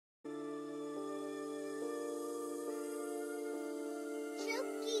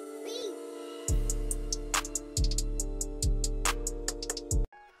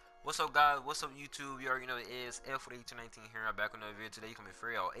What's up, guys? What's up, YouTube? You already know it is F1819 here. I'm back on another video today. You coming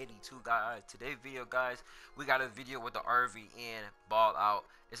free out 82, guys. Today's video, guys, we got a video with the RVN ball out.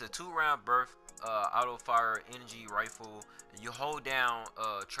 It's a 2-round burst auto fire energy rifle. You hold down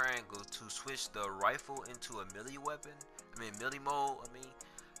triangle to switch the rifle into a melee weapon. Melee mode.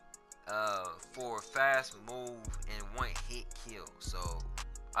 For fast move and one hit kill. So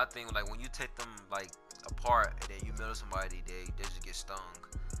I think like when you take them like apart and then you melee somebody, they just get stung.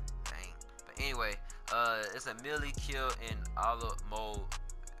 Dang. But anyway, it's a melee kill in auto mode.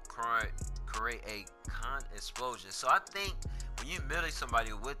 Create a con explosion. So I think when you melee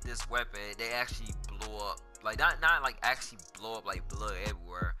somebody with this weapon, they actually blow up. Like not like actually blow up like blood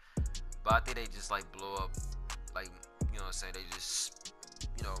everywhere, but I think they just like blow up, like, you know what I'm saying, they just,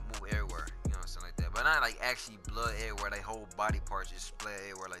 you know, move everywhere, you know what I'm saying, like that. But not like actually blood everywhere, like whole body parts just split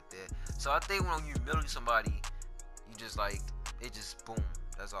everywhere like that. So I think when you melee somebody, you just like, it just boom,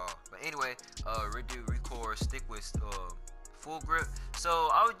 that's all. But anyway, redo record stick with full grip. So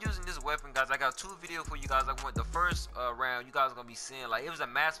I was using this weapon, guys. I got 2 videos for you guys. I went the first round, you guys are gonna be seeing like it was a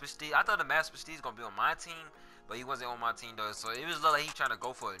mass prestige. I thought the mass prestige was gonna be on my team, but he wasn't on my team though. So it was like he trying to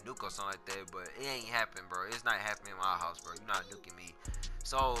go for a nuke or something like that, but it ain't happening, bro. It's not happening in my house, bro. You're not nuking me.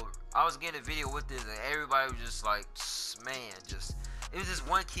 So I was getting a video with this, and everybody was just like, man, just, it was this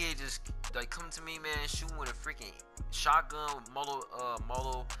one kid just like coming to me, man, shooting with a freaking shotgun, no,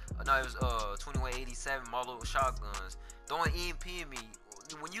 it was 2187 model shotguns, throwing EMP at me.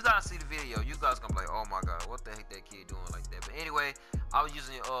 When you guys see the video, you guys gonna be like, oh my god, what the heck that kid doing like that? But anyway, I was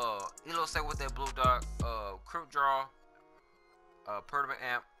using Elo with that blue dot, crypt draw, permanent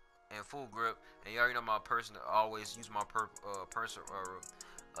amp, and full grip. And you already know my person always use my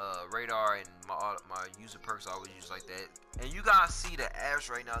radar, and my user perks I always use like that. And you guys see the average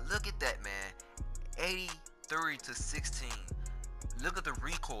right now. Look at that, man. 83 to 16. Look at the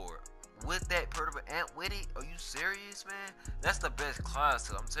record with that permanent amp with it. Are you serious, man? That's the best class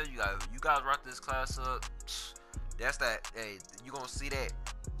up. I'm telling you guys, you guys rock this class up, that's that. Hey, you gonna see that.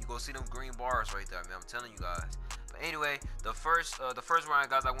 You gonna see them green bars right there, man. I'm telling you guys. But anyway, the first round,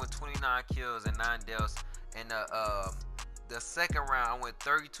 guys, I went 29 kills and 9 deaths. And the second round, I went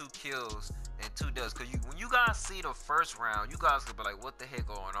 32 kills and 2 deaths. Cause when you guys see the first round, you guys could be like, what the heck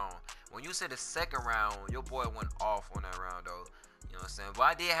going on? When you say the second round, your boy went off on that round though. You know what I'm saying? But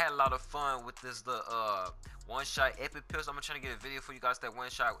I did have a lot of fun with this one-shot epic pistol. I'm trying to get a video for you guys, that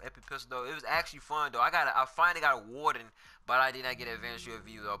one-shot epic pistol though. It was actually fun though. I finally got a warden, but I did not get an advanced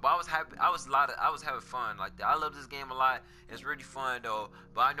review though. But I was happy. I was having fun like that. I love this game a lot. It's really fun though.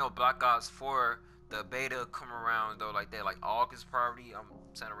 But I know Black Ops 4, the beta come around though, like that, like August probably. I'm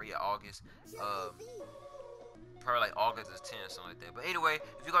saying already August. Probably like August is 10 or something like that. But anyway,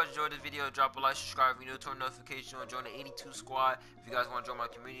 if you guys enjoyed this video, drop a like, subscribe if you're new, turn notification on, join the 82 squad. If you guys want to join my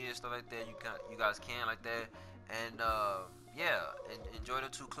community and stuff like that, you guys can like that. And yeah, and enjoy the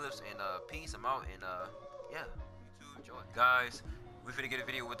 2 clips, and peace. I'm out, and yeah, YouTube, enjoy. Guys, we finna get a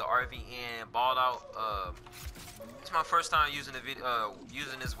video with the RVN ball out. It's my first time using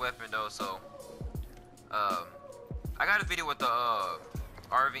using this weapon though, so I got a video with the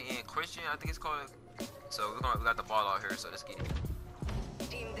RVN Christian, I think it's called. So we got the ball out here, so let's get it.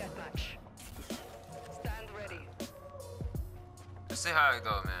 Team deathmatch. Stand ready. Just see how it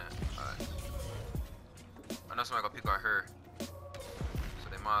go, man. Alright. I know somebody gonna peek out here, so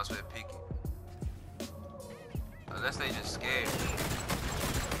they might as well peek it. Unless they just scared.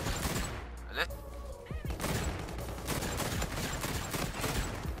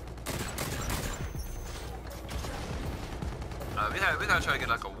 We gotta try to get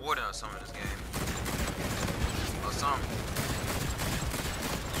like a warden or something in this game. Or something.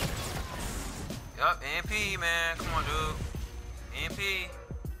 Yup, MP, man. Come on, dude. MP.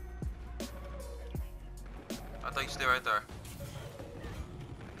 I thought you stay right there.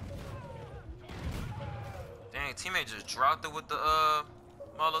 Dang, teammate just dropped it with the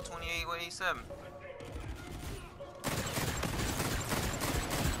Model 2887.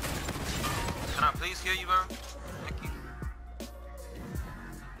 Can I please kill you, bro? Thank you.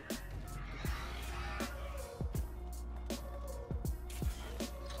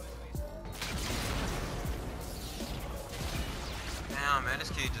 Damn, man, this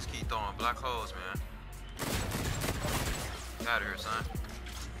kid just keep throwing black holes, man. Get out of here, son.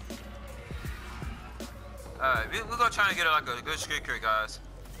 Alright, we're gonna try to get like a good streak here, guys.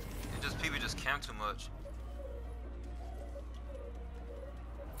 And just people just camp too much.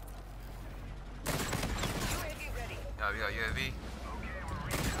 UAV ready. Yeah, we got UAV.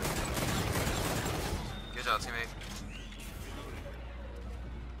 Good job, teammate.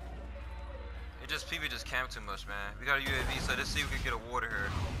 It just people just camp too much, man. We got a UAV, so let's see if we can get a water here.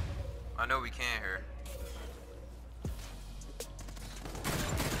 I know we can here.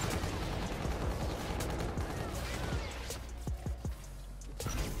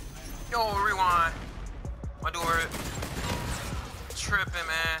 Yo, rewind. My door tripping,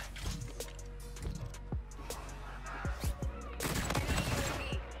 man.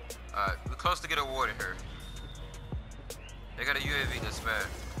 Alright, we're close to get awarded here. They got a UAV that's bad.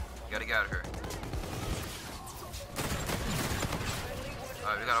 Gotta get out of here.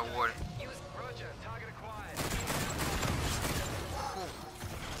 Alright, we got awarded. Roger, target acquired.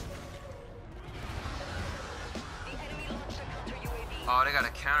 Oh, they got a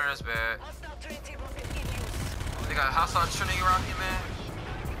counter that's bad. Hostile Trinity rocket in use. They got a hostile Trinity rocket, man.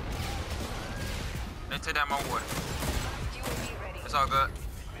 They take down my ward. UAV ready. It's all good.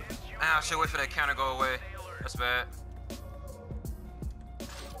 Ah, I should wait for that counter to go away. That's bad.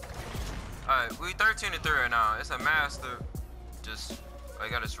 Alright, we 13-3 right now. It's a master. Just, I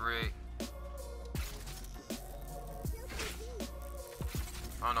got his rig.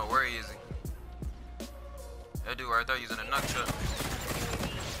 I don't know where he is. That dude right there using a nut chuck.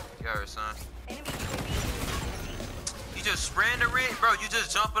 You got her, son. Enemy UAV. You just spraying the rig? Bro, you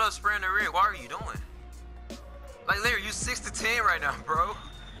just jumping up spraying the rig. Why are you doing? Like, Larry, you 6 to 10 right now, bro.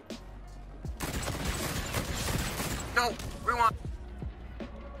 No, rewind.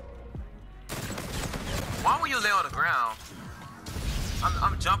 Why would you lay on the ground?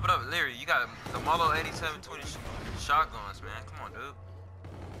 I'm jumping up, Larry. You got the Marlo 8720 shotguns, man. Come on, dude.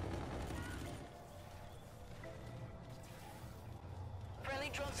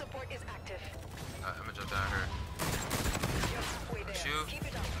 Friendly drone support is active. Alright, I'm gonna jump down here. You're halfway there. Shoot. Keep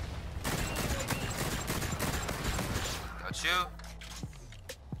it up. Got you.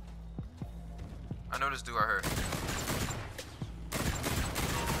 I know this dude right here.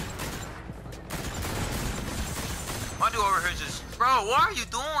 My dude over here just, bro, what are you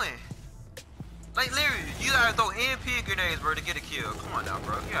doing? Like, Larry, you gotta throw MP grenades, bro, to get a kill. Come on now,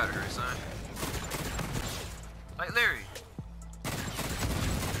 bro. Get out of here, son. Like, Larry.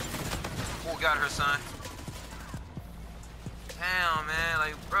 Oh, got her, son. Damn, man.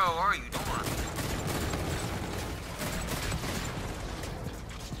 Like, bro, what are you doing?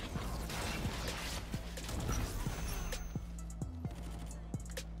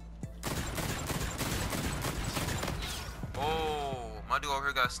 Oh, my dude over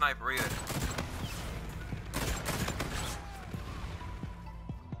here got a sniper red.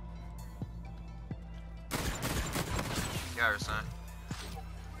 Got her, son.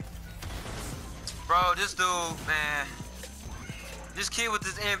 Bro, this dude, man. This kid with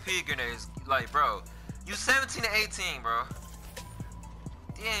this MP grenades, like, bro. You 17 to 18, bro.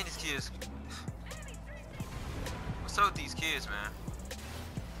 Dang, these kids. What's up with these kids, man?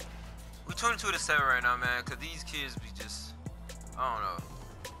 We 22 to 7 right now, man, cause these kids be just, I don't know,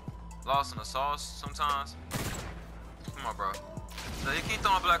 lost in the sauce sometimes. Come on, bro. So you keep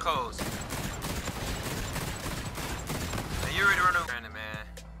throwing black holes. And you ready to run over, man.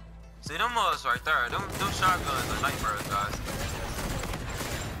 See them mugs right there. Them shotguns are nightmares, guys.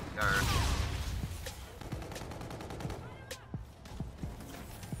 Got her.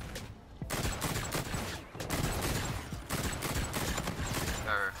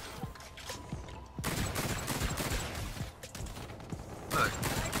 Got her. Look.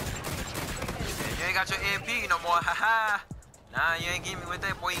 You ain't got your MP no more, haha. Nah, you ain't getting me with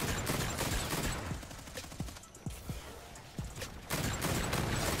that, boy.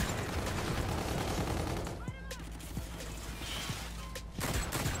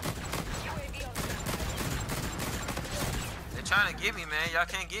 They're trying to get me, man. Y'all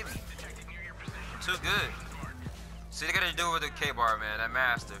can't get me. I'm too good. See, they gotta do it with the K-bar, man. That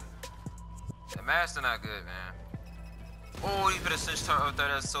master. That master not good, man. Oh, you put a cinch tar up there.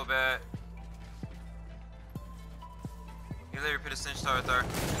 That's so bad. You literally put a cinch tar up there.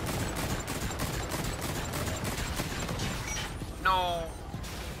 No.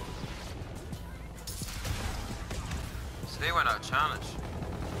 So they went out challenge.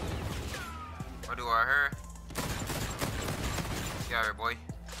 What do I hear? Got her, boy.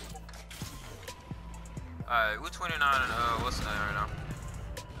 Alright, we're 29 and what's the name right now?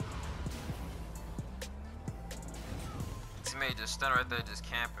 Teammate just standing right there, just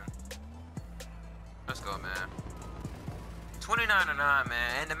camping. Let's go, man. 29 to 9,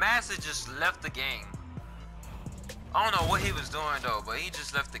 man, and the master just left the game. I don't know what he was doing though, but he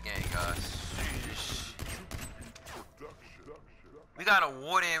just left the game, guys. We got a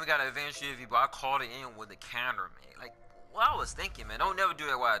ward in, we got an advanced UAV, but I called it in with the counter, man. Like, what I was thinking, man. Don't never do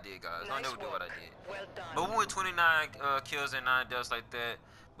that what I did, guys. Don't never do what I did. Well done. But we went 29 kills and 9 deaths like that.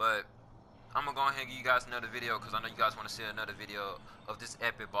 But I'm gonna go ahead and give you guys another video because I know you guys want to see another video of this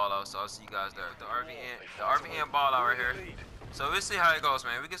epic ball out. So I'll see you guys there. The RVN ball out right here. So we'll see how it goes,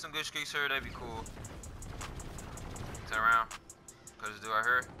 man. We get some good streaks here, that'd be cool. Turn around. Cause this dude right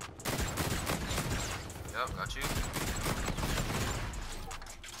here. Yep, got you.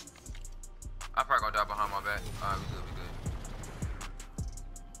 I probably gonna die behind my back. Alright, we good, we good.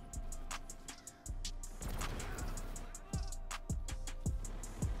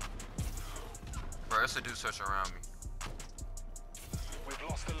 Bro, there's a dude searching around me. We've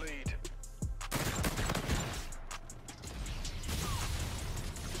lost the lead.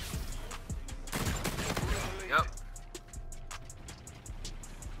 Yep.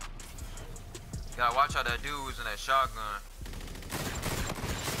 Gotta watch out that dude who's in that shotgun.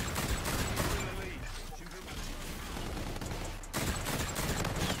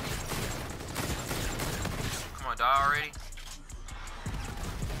 Come on, die already.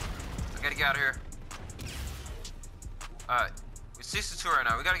 I gotta get out of here. Alright. We're 62 right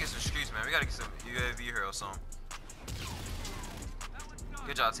now. We gotta get some streaks, man. We gotta get some UAV here or something.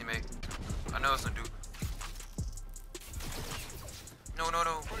 Good job, teammate. I know it's a dude. No.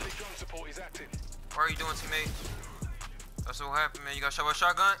 Friendly drone support is active. What are you doing, teammate? That's what happened, man. You got shot with a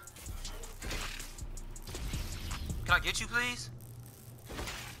shotgun? Can I get you, please?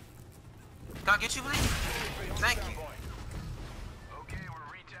 Can I get you, please? Thank you. Okay, we're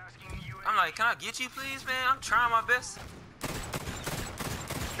retasking the UAV. I'm like, can I get you, please, man? I'm trying my best.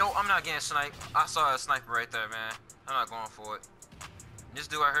 No, I'm not getting sniped. I saw a sniper right there, man. I'm not going for it. This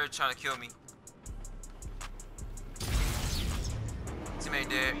dude right here trying to kill me. Teammate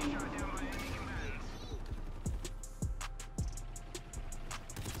dead.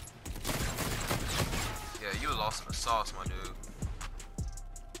 Yeah, you lost in the sauce, my dude.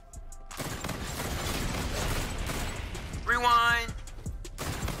 Rewind.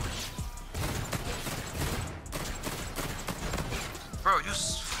 Bro,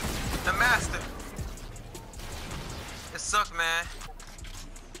 the master. It sucked, man.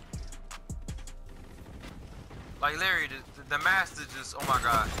 Like Larry, the master just, oh my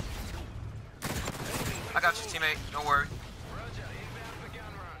god. I got you, teammate. Don't worry. Roger, inbound for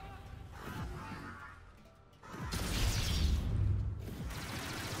gun run.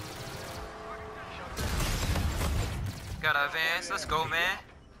 Gotta advance. Let's go, man.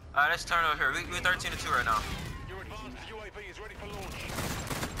 Alright, let's turn over here. We're 13-2 right now. Your advanced UAV is ready for launch.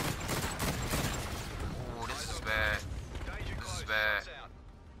 Ooh, this is bad. Danger This is close. bad. Shots out.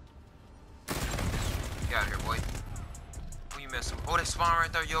 Get out of here, boy. Who you messing with? Oh, they spawn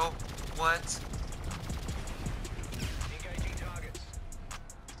right there, yo. What? Engaging targets.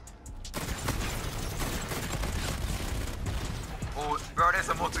 Oh, bro, there's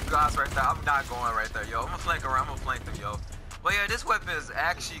a multi guys right there. I'm not going right there, yo. I'm gonna flank around. I'm gonna flank them, yo. But yeah, this weapon is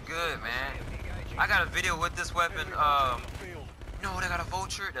actually good, man. I got a video with this weapon. Field. No, they got a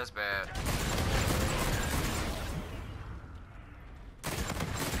vulture. That's bad.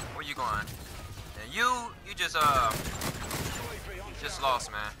 Where you going? And you just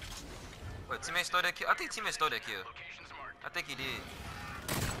lost, man. Wait, teammate stole that kill? I think teammate stole that kill. Location's marked. I think he did.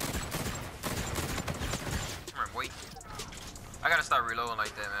 Come on, wait. I gotta start reloading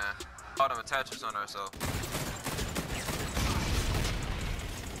like that, man. All them attachments on there, so.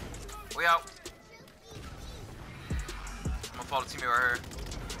 We out. I'm gonna follow teammate right here.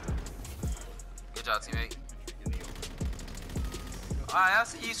 Good job, teammate. Alright, I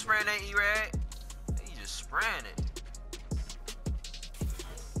see you spraying that E-Rad. You just spraying it.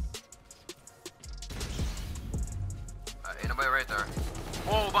 Alright, ain't nobody right there.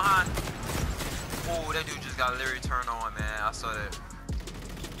 Whoa, behind. Oh, that dude just got literally turned on, man. I saw that.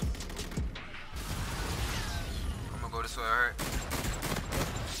 I'm gonna go this way, alright.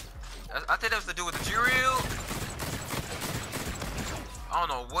 I think that's to do with the G-Reel. I don't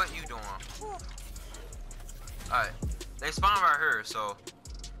know what you doing. Alright. They spawn right here, so.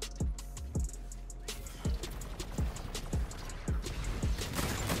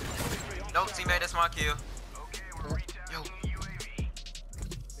 Nope, teammate, that's my kill. Okay, we're retasking the UAV.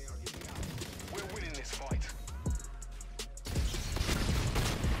 We're winning this fight.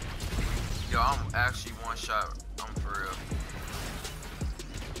 Yo, I'm actually one shot. I'm for real.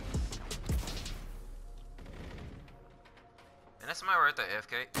 And that's somebody right there,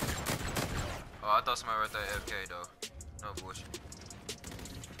 AFK. Oh, I thought somebody right there, AFK though. No bullshit.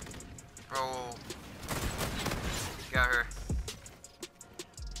 Bro. Got her.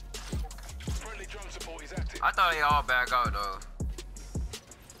 Friendly drone support is active. I thought they all back out though.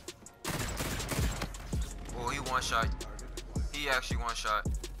 Oh, he one shot. He actually one shot.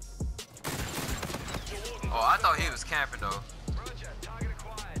 Oh, I thought he was camping though. Roger, target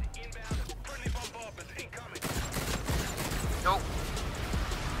acquired. Inbound. Incoming. Nope.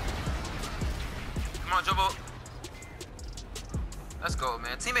 Come on, jump up. Let's go,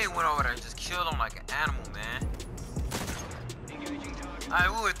 man. Teammate went over there and just killed him like an animal, man. Alright,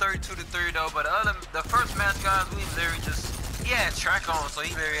 we were 32-3 though, but the first match, guys, we literally just, he had track on, so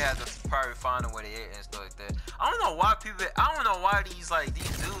he literally had to probably find a way to hit and stuff like that. I don't know why these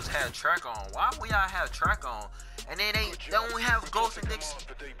dudes had track on. Why we y'all have track on? And then they don't have ghosts and dicks.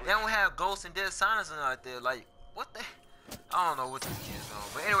 They don't have ghosts and dead silence and like that. Like, what the? I don't know what these kids on.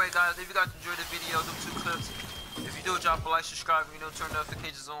 But anyway, guys, if you guys enjoyed the video, them 2 clips. If you do, drop a like, subscribe, and turn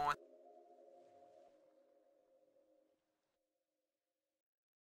notifications on.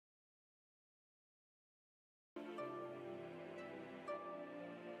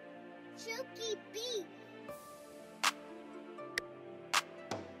 Chuki.